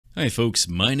Hi folks,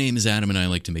 my name is Adam and I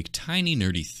like to make tiny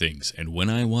nerdy things, and when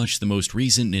I watched the most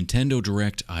recent Nintendo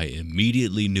Direct, I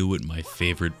immediately knew what my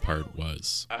favorite part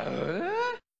was.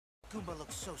 Goomba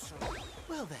looks so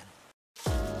well then.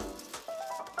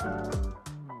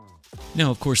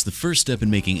 Now of course the first step in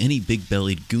making any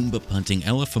big-bellied Goomba punting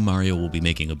Elepha-Mario will be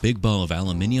making a big ball of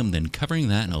aluminium, then covering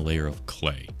that in a layer of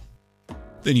clay.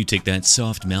 Then you take that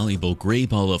soft, malleable gray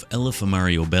ball of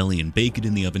Elepha-Mario belly and bake it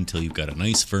in the oven until you've got a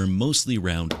nice firm, mostly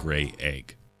round gray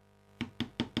egg.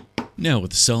 Now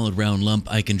with a solid round lump,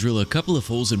 I can drill a couple of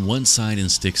holes in one side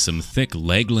and stick some thick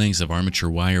leg lengths of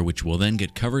armature wire, which will then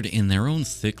get covered in their own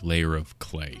thick layer of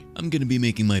clay. I'm going to be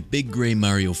making my big gray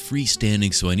Mario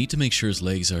freestanding, so I need to make sure his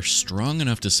legs are strong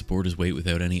enough to support his weight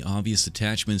without any obvious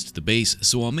attachments to the base,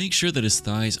 so I'll make sure that his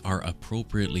thighs are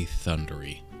appropriately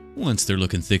thundery. Once they're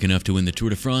looking thick enough to win the Tour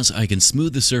de France, I can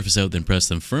smooth the surface out, then press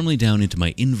them firmly down into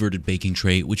my inverted baking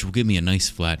tray, which will give me a nice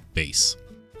flat base.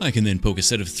 I can then poke a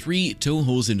set of 3 toe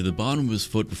holes into the bottom of his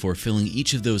foot before filling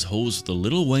each of those holes with a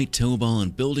little white toe ball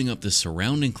and building up the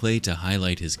surrounding clay to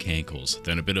highlight his cankles.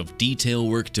 Then a bit of detail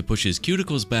work to push his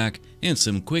cuticles back, and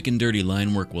some quick and dirty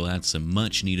line work will add some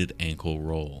much needed ankle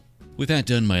roll. With that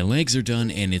done, my legs are done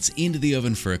and it's into the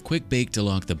oven for a quick bake to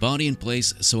lock the body in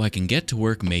place so I can get to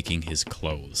work making his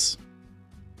clothes.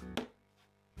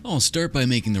 I'll start by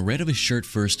making the red of his shirt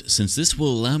first, since this will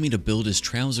allow me to build his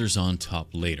trousers on top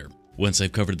later. Once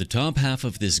I've covered the top half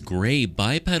of this gray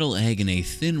bipedal egg in a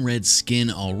thin red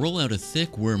skin, I'll roll out a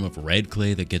thick worm of red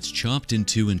clay that gets chopped in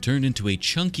two and turned into a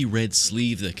chunky red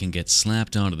sleeve that can get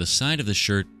slapped onto the side of the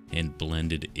shirt and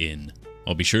blended in.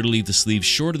 I'll be sure to leave the sleeves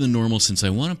shorter than normal since I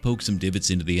want to poke some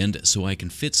divots into the end so I can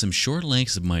fit some short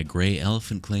lengths of my gray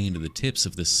elephant clay into the tips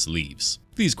of the sleeves.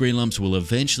 These gray lumps will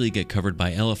eventually get covered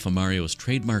by Elepha-Mario's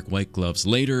trademark white gloves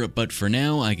later, but for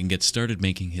now I can get started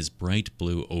making his bright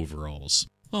blue overalls.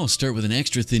 I'll start with an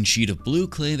extra thin sheet of blue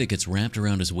clay that gets wrapped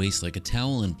around his waist like a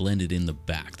towel and blended in the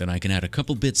back. Then I can add a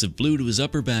couple bits of blue to his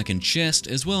upper back and chest,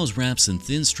 as well as wrap some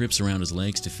thin strips around his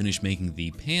legs to finish making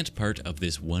the pant part of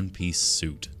this one-piece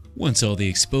suit. Once all the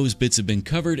exposed bits have been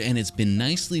covered and it's been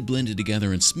nicely blended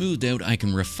together and smoothed out, I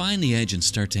can refine the edge and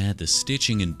start to add the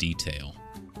stitching and detail.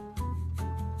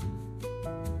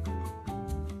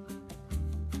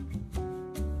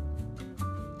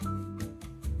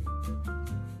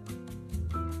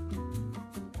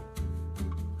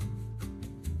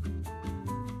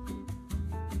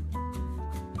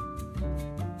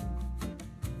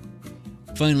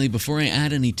 Finally, before I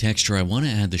add any texture, I want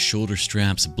to add the shoulder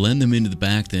straps, blend them into the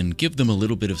back, then give them a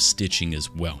little bit of stitching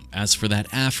as well. As for that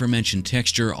aforementioned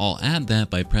texture, I'll add that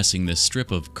by pressing this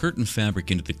strip of curtain fabric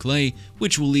into the clay,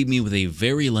 which will leave me with a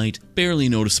very light, barely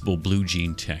noticeable blue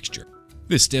jean texture.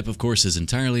 This step, of course, is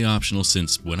entirely optional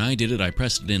since when I did it, I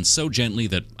pressed it in so gently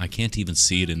that I can't even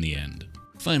see it in the end.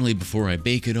 Finally, before I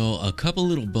bake it all, a couple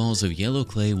little balls of yellow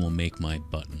clay will make my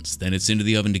buttons. Then it's into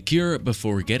the oven to cure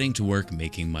before getting to work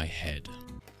making my head.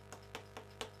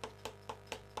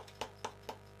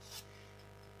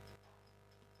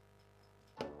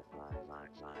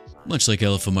 Much like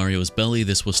Elepha-Mario's belly,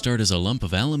 this will start as a lump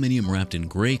of aluminium wrapped in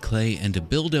gray clay, and to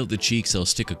build out the cheeks, I'll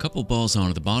stick a couple balls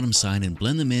onto the bottom side and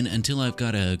blend them in until I've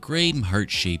got a gray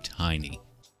heart-shaped hiney.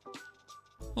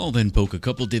 I'll then poke a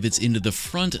couple divots into the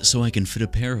front so I can fit a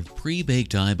pair of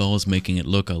pre-baked eyeballs, making it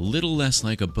look a little less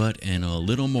like a butt and a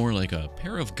little more like a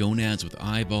pair of gonads with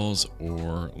eyeballs,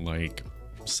 or like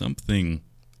something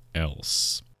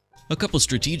else. A couple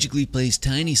strategically placed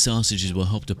tiny sausages will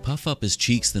help to puff up his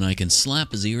cheeks, then I can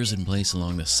slap his ears in place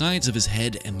along the sides of his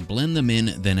head and blend them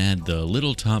in, then add the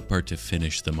little top part to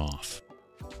finish them off.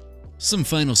 Some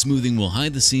final smoothing will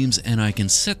hide the seams, and I can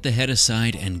set the head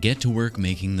aside and get to work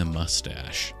making the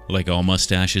mustache. Like all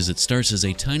mustaches, it starts as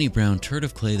a tiny brown turd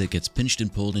of clay that gets pinched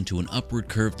and pulled into an upward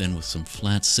curve, then with some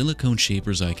flat silicone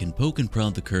shapers I can poke and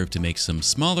prod the curve to make some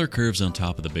smaller curves on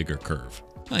top of the bigger curve.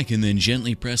 I can then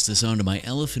gently press this onto my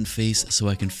elephant face so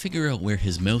I can figure out where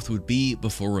his mouth would be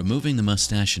before removing the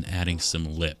mustache and adding some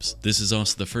lips. This is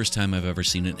also the first time I've ever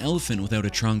seen an elephant without a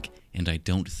trunk, and I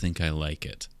don't think I like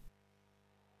it.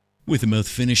 With the mouth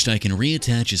finished, I can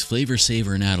reattach his flavor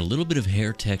saver and add a little bit of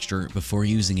hair texture before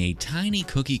using a tiny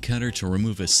cookie cutter to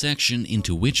remove a section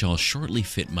into which I'll shortly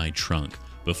fit my trunk.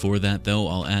 Before that though,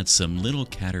 I'll add some little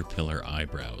caterpillar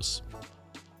eyebrows.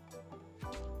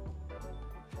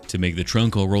 To make the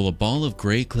trunk, I'll roll a ball of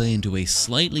gray clay into a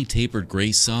slightly tapered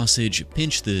gray sausage,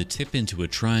 pinch the tip into a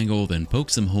triangle, then poke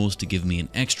some holes to give me an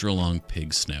extra long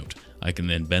pig snout. I can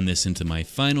then bend this into my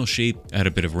final shape, add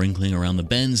a bit of wrinkling around the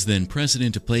bends, then press it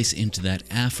into place into that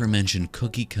aforementioned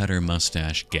cookie cutter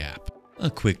mustache gap. A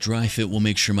quick dry fit will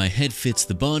make sure my head fits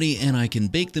the body and I can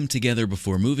bake them together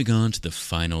before moving on to the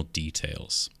final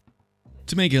details.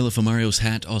 To make Elepha-Mario's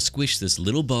hat, I'll squish this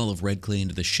little ball of red clay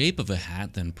into the shape of a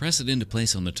hat, then press it into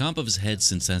place on the top of his head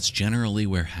since that's generally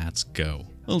where hats go.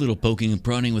 A little poking and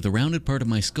prodding with a rounded part of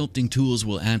my sculpting tools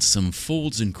will add some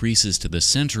folds and creases to the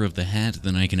center of the hat,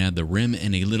 then I can add the rim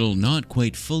and a little not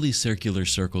quite fully circular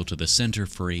circle to the center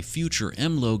for a future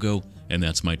M logo, and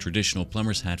that's my traditional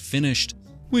plumber's hat finished,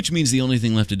 which means the only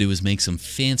thing left to do is make some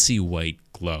fancy white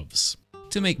gloves.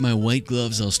 To make my white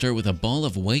gloves, I'll start with a ball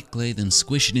of white clay, then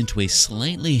squish it into a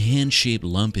slightly hand-shaped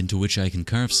lump into which I can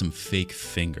carve some fake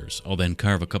fingers. I'll then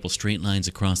carve a couple straight lines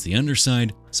across the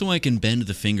underside so I can bend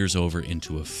the fingers over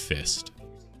into a fist.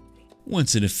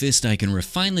 Once in a fist, I can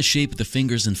refine the shape of the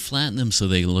fingers and flatten them so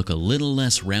they look a little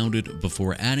less rounded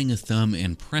before adding a thumb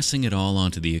and pressing it all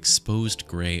onto the exposed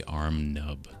gray arm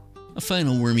nub. A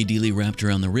final wormy dealy wrapped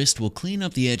around the wrist will clean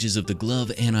up the edges of the glove,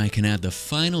 and I can add the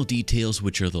final details,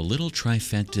 which are the little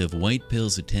trifecta of white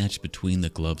pills attached between the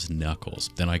glove's knuckles.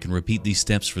 Then I can repeat these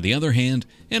steps for the other hand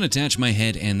and attach my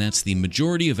head, and that's the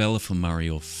majority of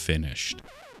Elepha-Mario finished.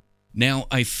 Now,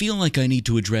 I feel like I need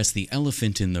to address the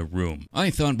elephant in the room. I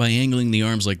thought by angling the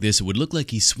arms like this it would look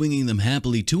like he's swinging them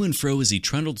happily to and fro as he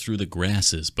trundled through the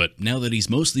grasses, but now that he's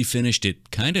mostly finished,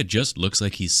 it kinda just looks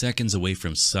like he's seconds away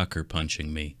from sucker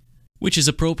punching me. Which is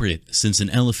appropriate, since an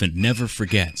elephant never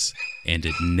forgets, and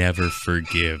it never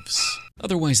forgives.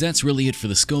 Otherwise, that's really it for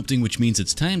the sculpting, which means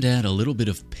it's time to add a little bit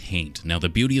of paint. Now, the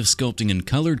beauty of sculpting in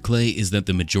colored clay is that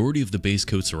the majority of the base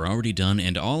coats are already done,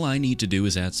 and all I need to do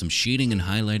is add some shading and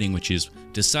highlighting, which is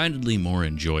decidedly more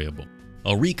enjoyable.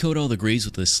 I'll recoat all the grays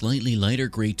with a slightly lighter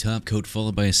gray top coat,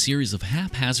 followed by a series of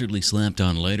haphazardly slapped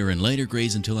on lighter and lighter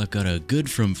grays until I've got a good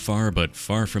from far but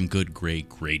far from good gray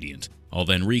gradient. I'll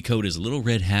then recoat his little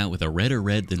red hat with a redder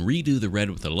red, then redo the red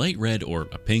with a light red, or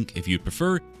a pink if you'd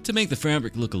prefer, to make the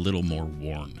fabric look a little more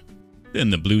worn. Then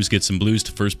the blues get some blues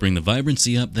to first bring the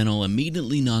vibrancy up, then I'll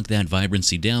immediately knock that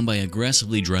vibrancy down by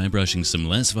aggressively dry brushing some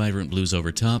less vibrant blues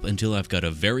over top until I've got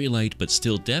a very light but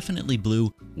still definitely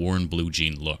blue, worn blue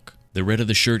jean look. The red of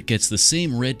the shirt gets the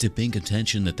same red to pink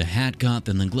attention that the hat got,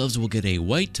 then the gloves will get a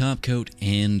white top coat,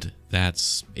 and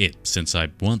that's it, since I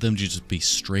want them to just be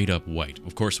straight up white.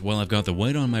 Of course, while I've got the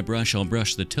white on my brush, I'll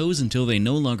brush the toes until they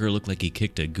no longer look like he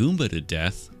kicked a goomba to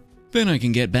death. Then I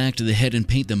can get back to the head and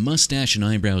paint the mustache and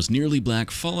eyebrows nearly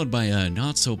black, followed by a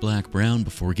not so black brown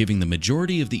before giving the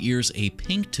majority of the ears a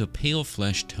pink to pale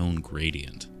flesh tone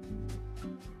gradient.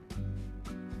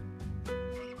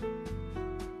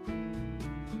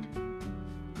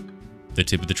 The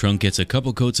tip of the trunk gets a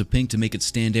couple coats of pink to make it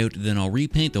stand out, then I'll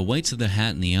repaint the whites of the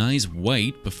hat and the eyes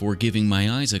white before giving my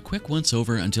eyes a quick once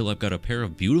over until I've got a pair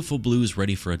of beautiful blues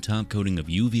ready for a top coating of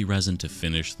UV resin to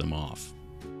finish them off.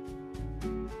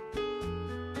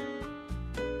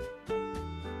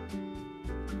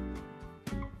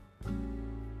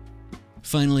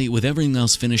 Finally, with everything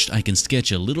else finished, I can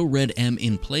sketch a little red M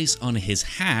in place on his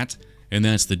hat, and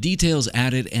that's the details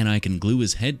added, and I can glue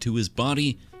his head to his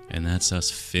body, and that's us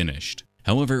finished.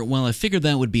 However, while I figured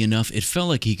that would be enough, it felt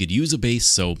like he could use a base,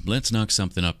 so let's knock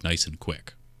something up nice and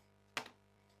quick.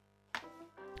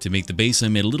 To make the base, I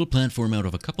made a little platform out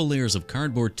of a couple layers of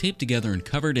cardboard taped together and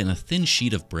covered in a thin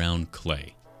sheet of brown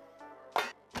clay.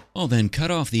 I'll then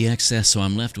cut off the excess so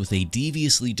I'm left with a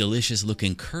deviously delicious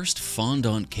looking cursed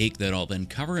fondant cake that I'll then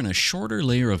cover in a shorter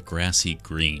layer of grassy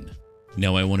green.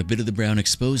 Now I want a bit of the brown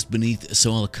exposed beneath,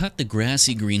 so I'll cut the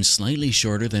grassy green slightly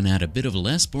shorter, then add a bit of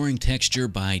less boring texture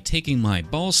by taking my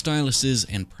ball styluses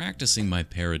and practicing my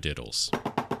paradiddles.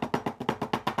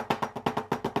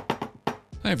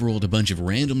 I've rolled a bunch of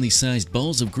randomly sized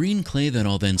balls of green clay that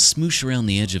I'll then smoosh around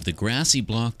the edge of the grassy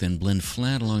block, then blend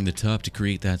flat along the top to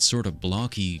create that sort of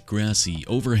blocky, grassy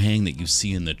overhang that you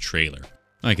see in the trailer.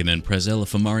 I can then press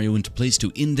Elepha-Mario into place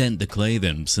to indent the clay,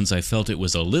 then since I felt it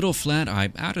was a little flat, I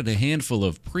added a handful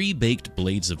of pre-baked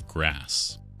blades of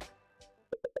grass.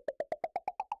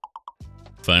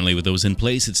 Finally, with those in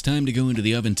place, it's time to go into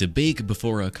the oven to bake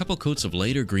before a couple coats of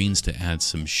lighter greens to add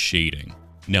some shading.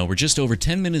 Now, we're just over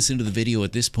 10 minutes into the video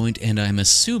at this point, and I'm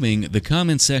assuming the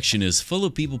comment section is full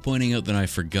of people pointing out that I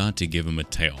forgot to give him a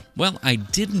tail. Well, I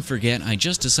didn't forget, I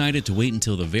just decided to wait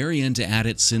until the very end to add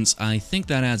it, since I think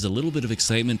that adds a little bit of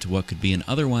excitement to what could be an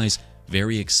otherwise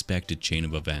very expected chain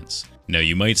of events. Now,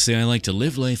 you might say I like to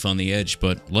live life on the edge,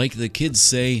 but like the kids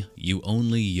say, you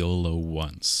only YOLO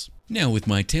once. Now, with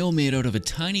my tail made out of a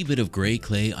tiny bit of gray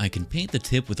clay, I can paint the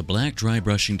tip with a black dry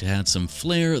brushing to add some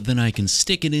flair, then I can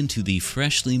stick it into the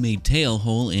freshly made tail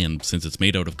hole, and since it's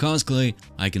made out of Cosclay,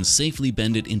 I can safely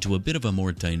bend it into a bit of a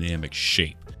more dynamic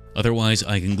shape. Otherwise,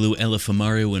 I can glue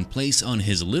Elepha-Mario in place on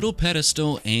his little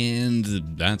pedestal, and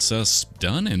that's us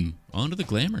done and onto the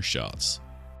Glamour Shots.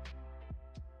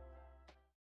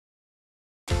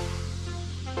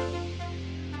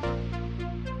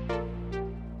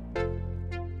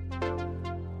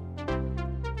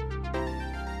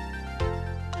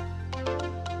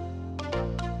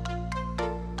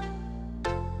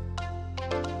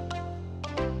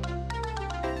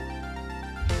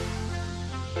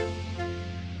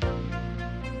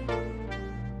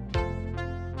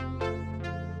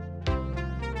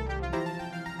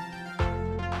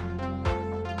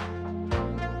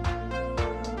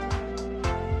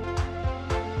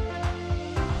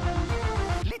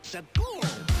 Let's go!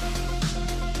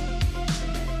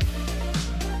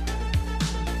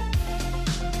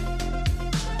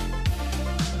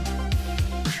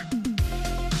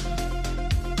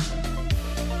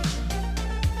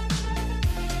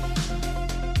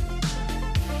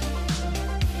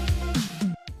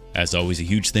 As always, a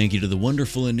huge thank you to the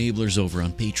wonderful enablers over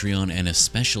on Patreon, and a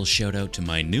special shout out to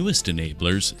my newest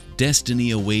enablers,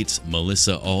 Destiny Awaits,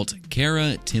 Melissa Alt,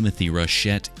 Kara, Timothy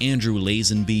Rushette, Andrew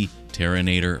Lazenby,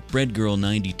 Terranator,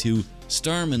 Breadgirl92,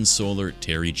 Starman Solar,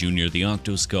 Terry Jr. the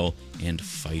Octoskull, and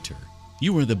Fighter.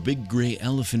 You are the big gray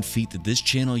elephant feet that this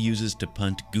channel uses to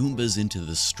punt Goombas into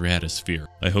the stratosphere.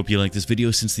 I hope you like this video,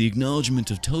 since the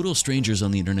acknowledgement of total strangers on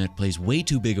the internet plays way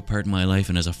too big a part in my life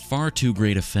and has a far too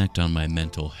great effect on my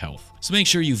mental health. So make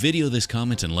sure you video this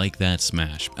comment and like that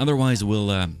smash. Otherwise,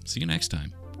 we'll see you next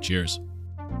time. Cheers.